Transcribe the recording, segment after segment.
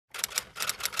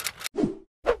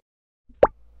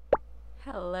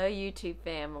Hello, YouTube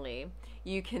family.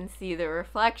 You can see the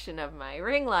reflection of my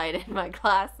ring light in my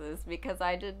glasses because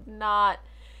I did not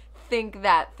think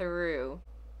that through.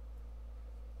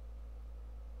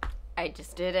 I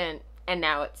just didn't, and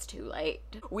now it's too late.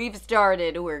 We've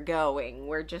started, we're going.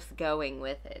 We're just going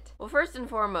with it. Well, first and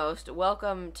foremost,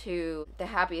 welcome to the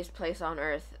happiest place on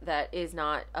earth that is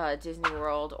not Disney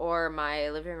World or my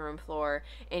living room floor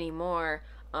anymore.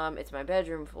 It's my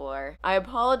bedroom floor. I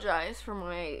apologize for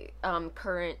my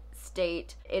current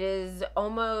state. It is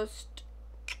almost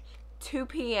 2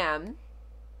 p.m.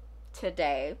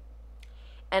 today,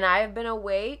 and I have been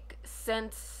awake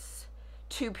since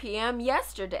 2 p.m.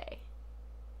 yesterday.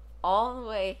 All the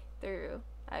way through,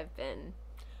 I've been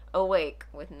awake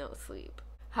with no sleep.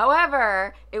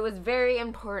 However, it was very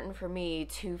important for me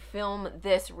to film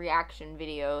this reaction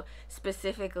video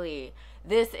specifically.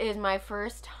 This is my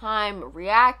first time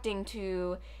reacting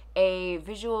to a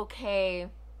Visual K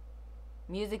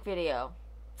music video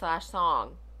 /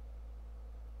 song.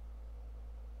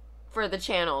 For the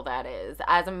channel, that is.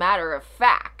 As a matter of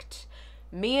fact,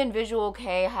 me and Visual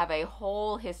K have a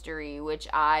whole history, which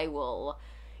I will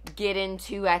get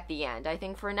into at the end. I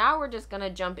think for now we're just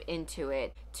gonna jump into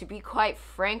it. To be quite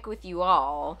frank with you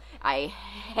all, I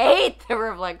hate the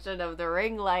reflection of the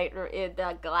ring light in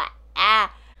the glass.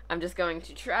 I'm just going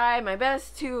to try my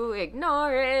best to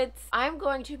ignore it. I'm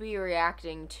going to be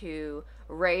reacting to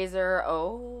Razor.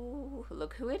 Oh,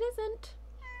 look who it isn't.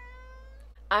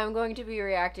 I'm going to be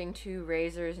reacting to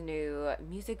Razor's new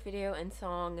music video and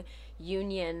song,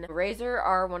 Union. Razor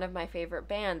are one of my favorite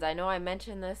bands. I know I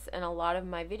mentioned this in a lot of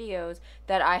my videos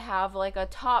that I have like a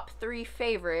top 3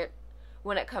 favorite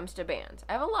when it comes to bands.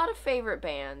 I have a lot of favorite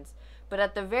bands, but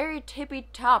at the very tippy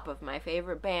top of my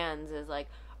favorite bands is like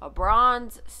a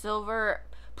bronze, silver,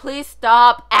 please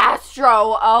stop,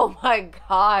 Astro, oh my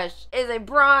gosh, is a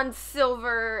bronze,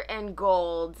 silver, and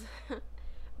gold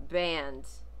band.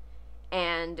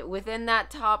 And within that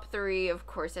top 3, of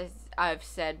course, as I've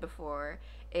said before,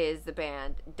 is the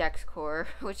band Dexcore,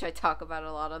 which I talk about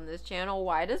a lot on this channel.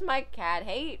 Why does my cat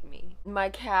hate me? My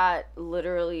cat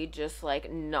literally just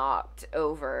like knocked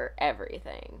over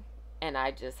everything, and I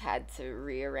just had to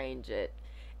rearrange it.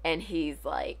 And he's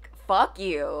like, fuck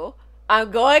you,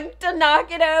 I'm going to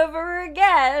knock it over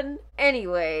again.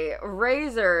 Anyway,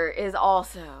 Razor is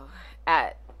also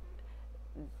at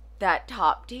that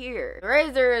top tier.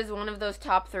 Razor is one of those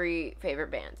top 3 favorite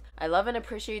bands. I love and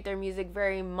appreciate their music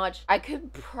very much. I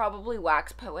could probably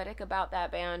wax poetic about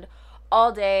that band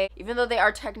all day. Even though they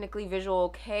are technically Visual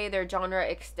K, their genre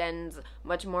extends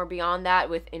much more beyond that,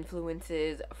 with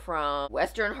influences from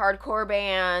Western hardcore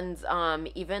bands,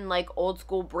 even like old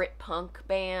school Brit-punk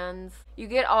bands. You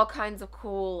get all kinds of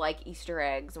cool like Easter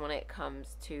eggs when it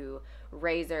comes to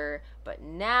Razor, but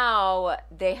now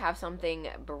they have something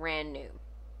brand new.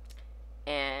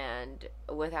 And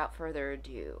without further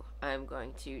ado, I'm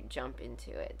going to jump into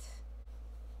it.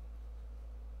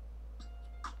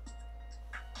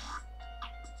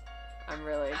 I'm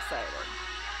really excited.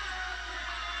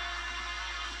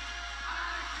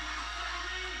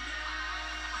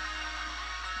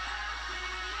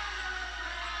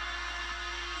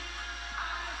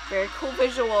 Very cool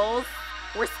visuals.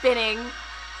 We're spinning.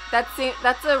 That's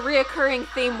a reoccurring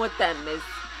theme with them, is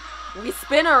we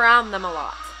spin around them a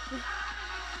lot.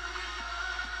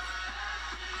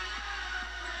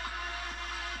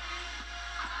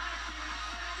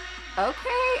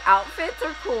 Okay, outfits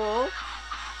are cool.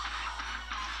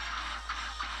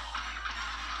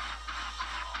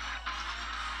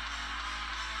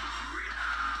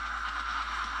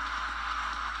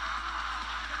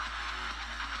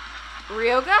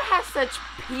 Ryoga has such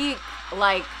peak,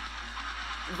 like,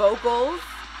 vocals,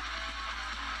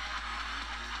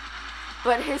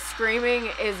 but his screaming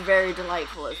is very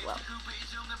delightful as well.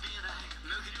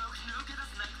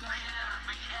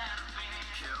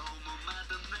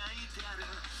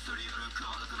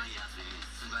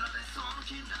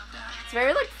 It's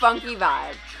very like funky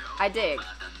vibe. I dig.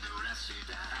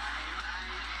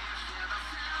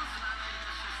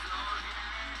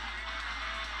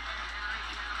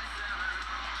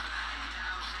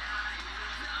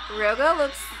 Ryoga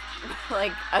looks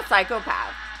like a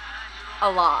psychopath. A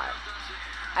lot.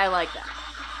 I like that.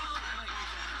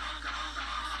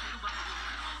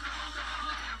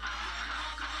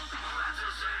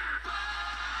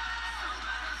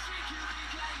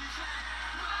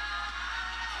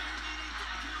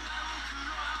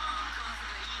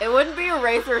 It wouldn't be a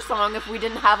Razor song if we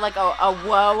didn't have like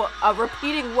a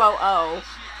repeating whoa-oh.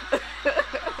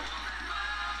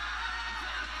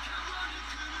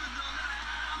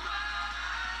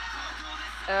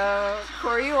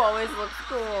 Koryu always looks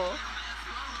cool.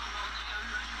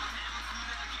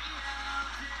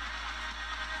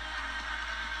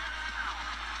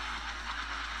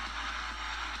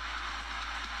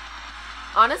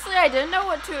 Honestly, I didn't know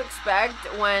what to expect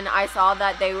when I saw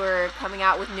that they were coming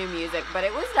out with new music, but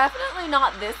it was definitely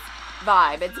not this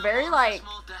vibe. It's very, like,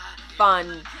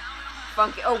 fun,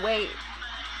 funky. Oh, wait.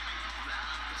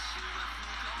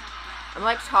 I'm,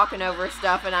 like, talking over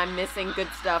stuff, and I'm missing good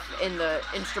stuff in the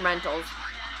instrumentals.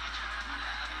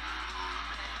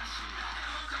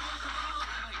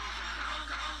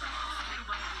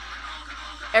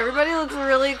 Everybody looks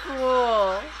really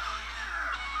cool.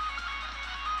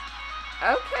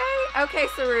 Okay,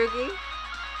 Tsurugi.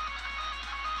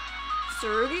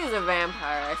 Tsurugi is a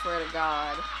vampire, I swear to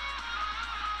God.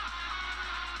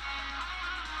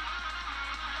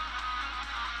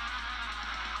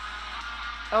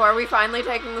 Oh, are we finally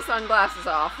taking the sunglasses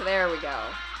off? There we go.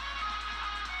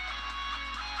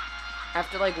 I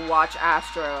have to, like, watch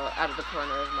Astro out of the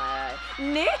corner of my eye.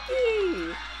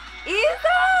 Nikki! Isa!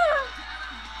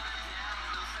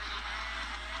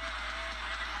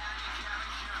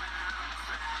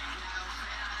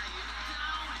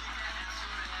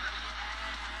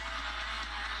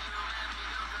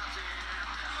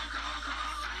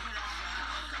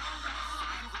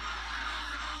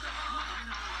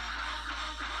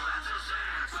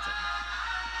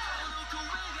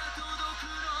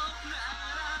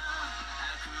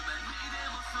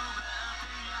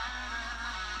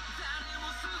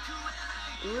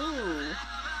 Ooh.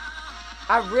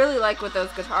 I really like what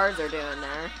those guitars are doing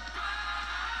there.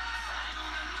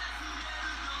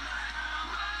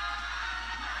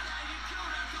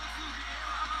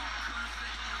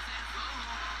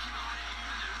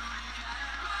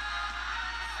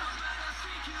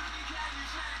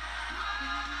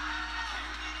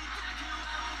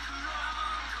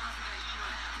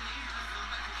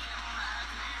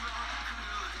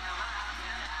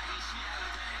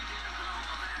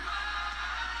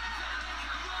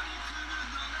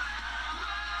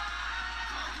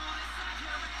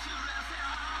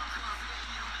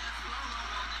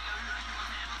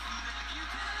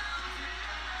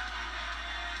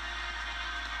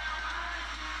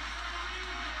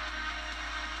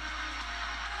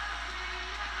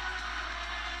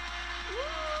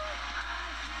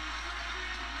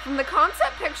 From the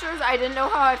concept pictures, I didn't know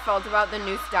how I felt about the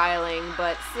new styling,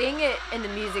 but seeing it in the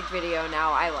music video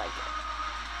now, I like it.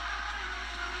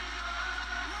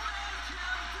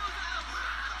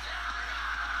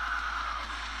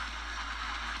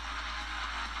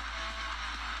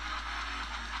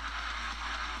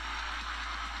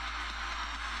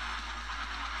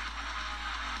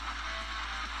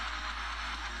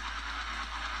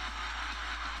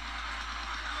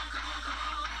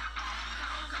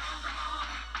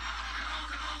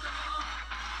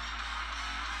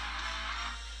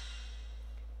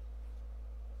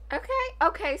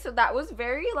 Okay, so that was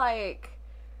very, like,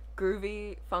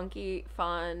 groovy, funky,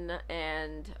 fun,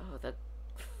 and, oh, the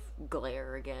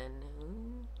glare again.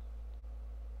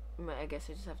 I guess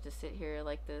I just have to sit here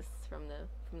like this from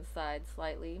the side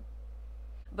slightly.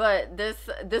 But this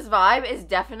vibe is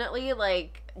definitely,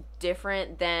 like,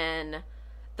 different than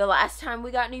the last time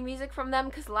we got new music from them,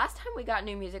 because the last time we got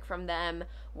new music from them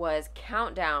was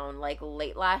Countdown, like,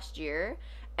 late last year,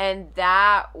 and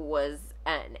that was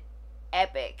an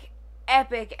epic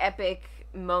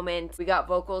moment. We got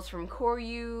vocals from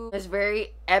Koryu. This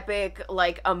very epic,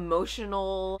 like,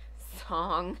 emotional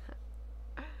song.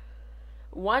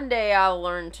 One day I'll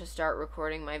learn to start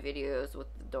recording my videos with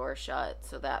the door shut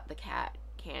so that the cat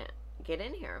can't get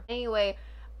in here. Anyway,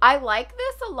 I like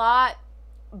this a lot,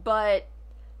 but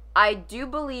I do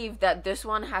believe that this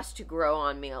one has to grow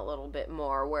on me a little bit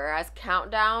more, whereas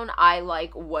Countdown, I,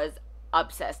 like, was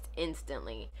obsessed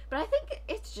instantly. But I think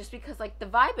it's just because, like, the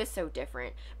vibe is so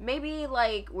different. Maybe,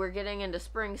 like, we're getting into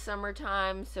spring,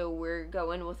 summertime, so we're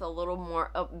going with a little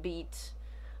more upbeat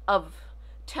of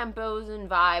tempos and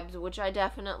vibes, which I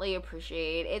definitely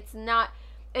appreciate.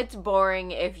 It's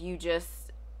boring if you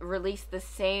just release the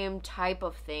same type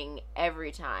of thing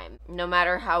every time, no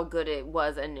matter how good it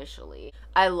was initially.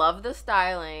 I love the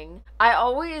styling. I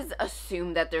always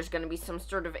assume that there's going to be some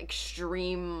sort of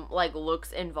extreme, like,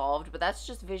 looks involved, but that's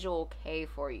just Visual K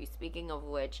for you. Speaking of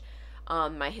which,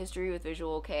 my history with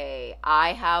Visual K,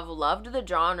 I have loved the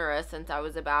genre since I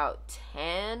was about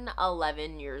 10,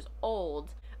 11 years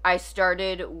old. I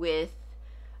started with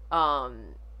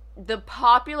the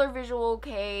popular Visual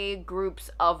K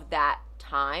groups of that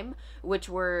time, which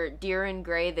were Deer and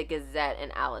Gray, The Gazette,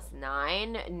 and Alice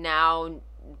 9. Now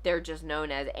they're just known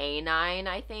as A9,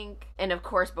 I think. And of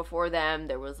course, before them,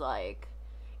 there was, like,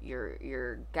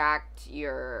 your Gact,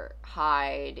 your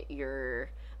Hyde, your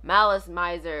Malice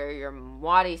Miser, your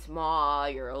Mwadi Smaw,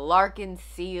 your Larkin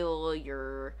Seal,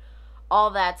 your all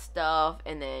that stuff,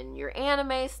 and then your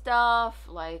anime stuff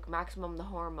like Maximum the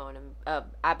Hormone and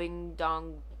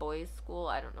Abingdong Boys School.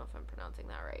 I don't know if I'm pronouncing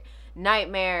that right.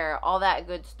 Nightmare, all that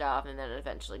good stuff, and then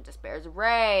eventually Despair's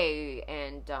Ray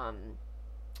and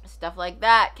stuff like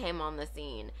that came on the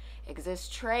scene.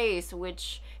 Exist Trace,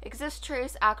 which Exist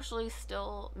Trace actually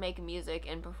still make music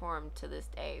and perform to this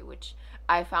day, which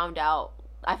I found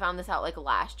this out like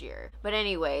last year. But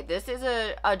anyway, this is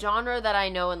a genre that I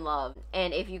know and love.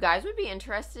 And if you guys would be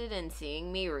interested in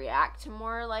seeing me react to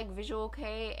more like Visual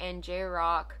K and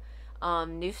J-Rock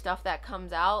new stuff that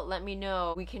comes out, let me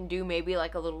know. We can do maybe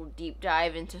like a little deep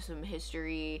dive into some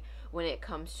history when it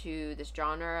comes to this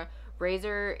genre.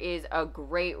 Razor is a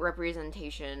great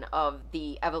representation of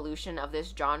the evolution of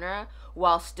this genre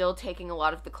while still taking a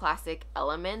lot of the classic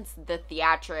elements, the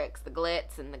theatrics, the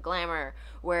glitz, and the glamour,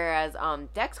 whereas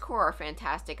Dexcore are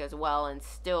fantastic as well and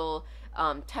still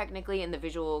technically in the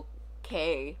Visual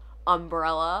K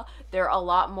umbrella. They're a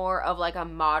lot more of like a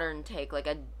modern take, like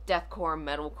a deathcore,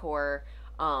 metalcore,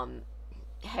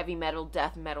 heavy metal,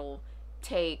 death metal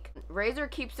take. Razor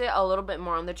keeps it a little bit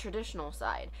more on the traditional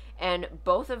side, and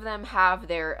both of them have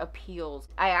their appeals.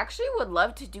 I actually would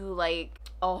love to do like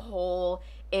a whole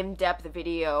in-depth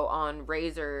video on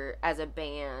Razor as a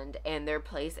band and their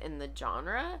place in the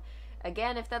genre.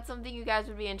 Again, if that's something you guys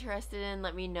would be interested in,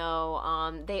 let me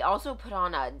know. They also put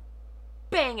on a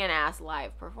banging ass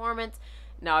live performance.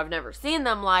 Now, I've never seen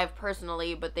them live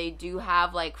personally, but they do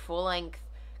have like full-length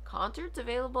concerts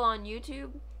available on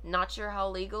YouTube. Not sure how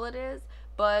legal it is,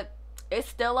 but it's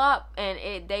still up,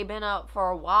 and they've been up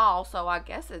for a while, so I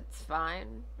guess it's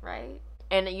fine, right?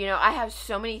 And, you know, I have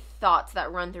so many thoughts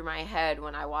that run through my head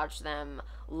when I watch them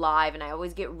live, and I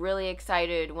always get really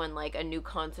excited when, like, a new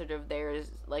concert of theirs,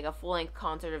 like a full-length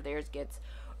concert of theirs gets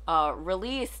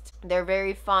released. They're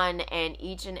very fun, and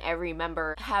each and every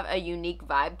member have a unique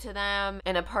vibe to them,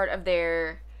 and a part of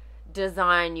their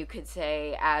design, you could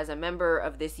say, as a member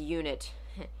of this unit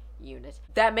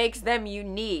that makes them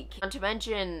unique. Not to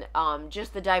mention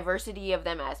just the diversity of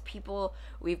them as people.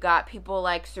 We've got people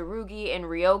like Tsurugi and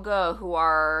Ryoga, who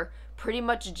are pretty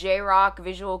much J-Rock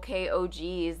Visual K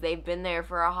OGs. They've been there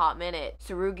for a hot minute.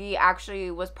 Tsurugi actually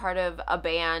was part of a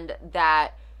band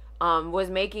that was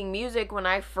making music when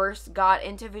I first got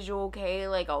into Visual K,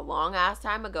 like a long ass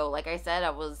time ago. Like I said,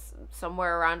 I was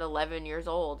somewhere around 11 years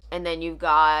old. And then you've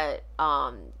got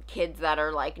kids that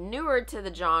are like newer to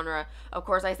the genre. Of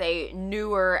course, I say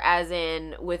newer as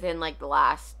in within the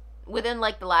last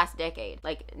decade.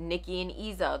 Like Nikki and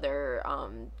Iza, their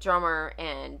drummer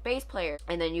and bass player.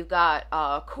 And then you've got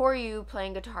Koryu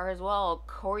playing guitar as well.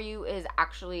 Koryu is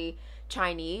actually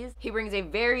Chinese. He brings a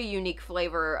very unique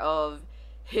flavor of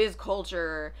his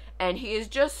culture, and he is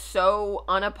just so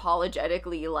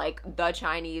unapologetically like the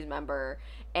Chinese member.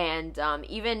 And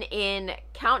even in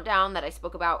Countdown that I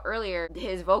spoke about earlier,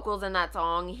 his vocals in that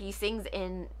song, he sings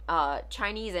in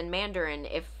Chinese and Mandarin,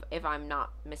 if I'm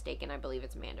not mistaken. I believe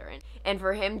it's Mandarin. And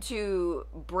for him to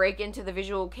break into the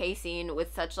Visual K scene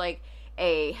with such like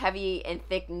a heavy and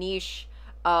thick niche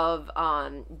of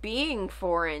being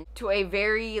foreign to a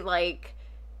very like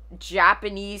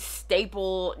Japanese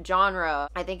staple genre,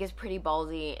 I think is pretty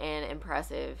ballsy and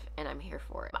impressive, and I'm here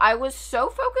for it. I was so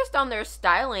focused on their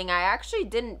styling, I actually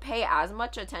didn't pay as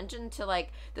much attention to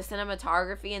like the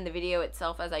cinematography and the video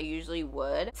itself as I usually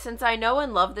would. Since I know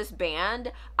and love this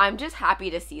band, I'm just happy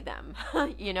to see them.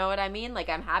 You know what I mean? Like,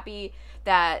 I'm happy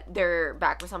that they're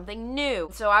back with something new.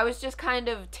 So I was just kind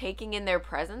of taking in their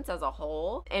presence as a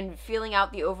whole and feeling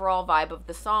out the overall vibe of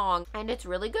the song, and it's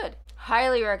really good.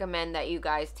 Highly recommend that you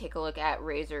guys take a look at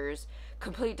Razor's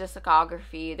complete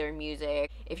discography, their music.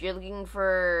 If you're looking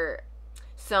for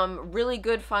some really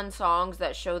good fun songs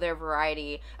that show their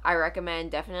variety, I recommend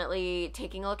definitely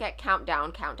taking a look at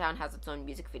Countdown. Countdown has its own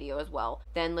music video as well.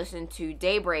 Then listen to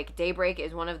Daybreak. Daybreak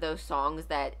is one of those songs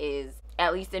that is,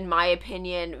 at least in my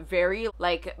opinion, very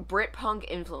like Britpunk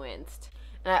influenced.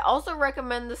 And I also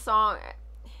recommend the song,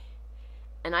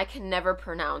 and I can never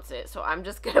pronounce it, so I'm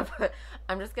just gonna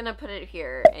put it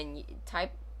here, and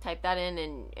type that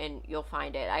in and you'll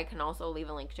find it. I can also leave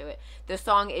a link to it. This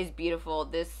song is beautiful.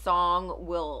 This song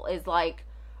is like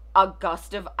a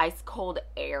gust of ice cold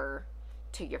air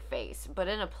to your face, but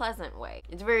in a pleasant way.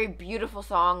 It's a very beautiful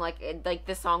song. Like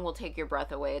this song will take your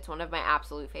breath away. It's one of my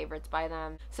absolute favorites by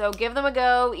them. So give them a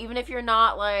go. Even if you're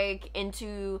not like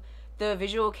into the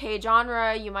Visual K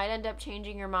genre, you might end up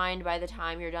changing your mind by the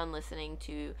time you're done listening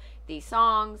to these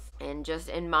songs. And just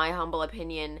in my humble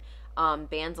opinion,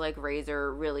 bands like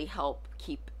Razor really help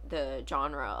keep the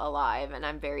genre alive, and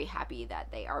I'm very happy that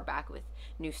they are back with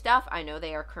new stuff. I know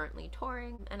they are currently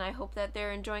touring, and I hope that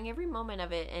they're enjoying every moment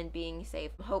of it and being safe.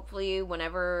 Hopefully,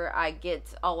 whenever I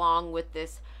get along with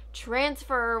this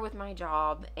transfer with my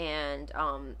job and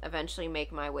eventually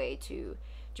make my way to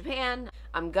Japan,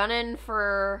 I'm gunning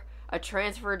for a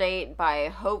transfer date by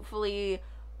hopefully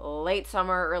late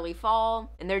summer, early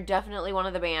fall, and they're definitely one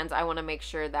of the bands I want to make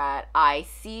sure that I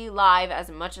see live as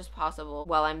much as possible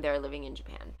while I'm there living in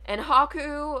Japan. And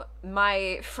Haku,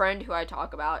 my friend who I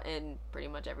talk about in pretty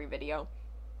much every video,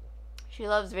 she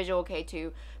loves Visual Kei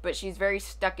too, but she's very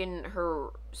stuck in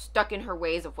her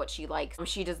ways of what she likes.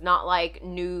 She does not like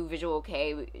new Visual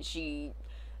Kei. She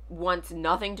wants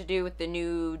nothing to do with the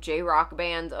new J-rock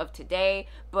bands of today,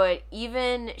 but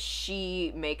even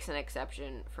she makes an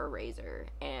exception for Razor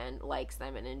and likes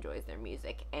them and enjoys their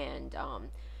music and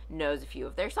knows a few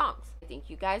of their songs. I think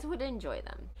you guys would enjoy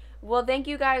them. Well, thank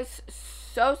you guys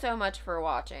so much for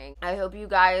watching. I hope you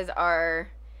guys are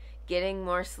getting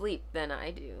more sleep than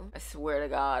I do. I swear to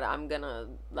God, I'm gonna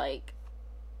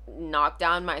knock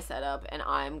down my setup and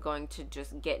I'm going to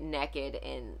just get naked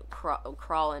and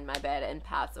crawl in my bed and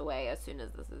pass away as soon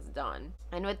as this is done.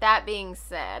 And with that being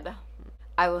said,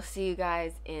 I will see you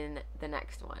guys in the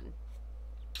next one.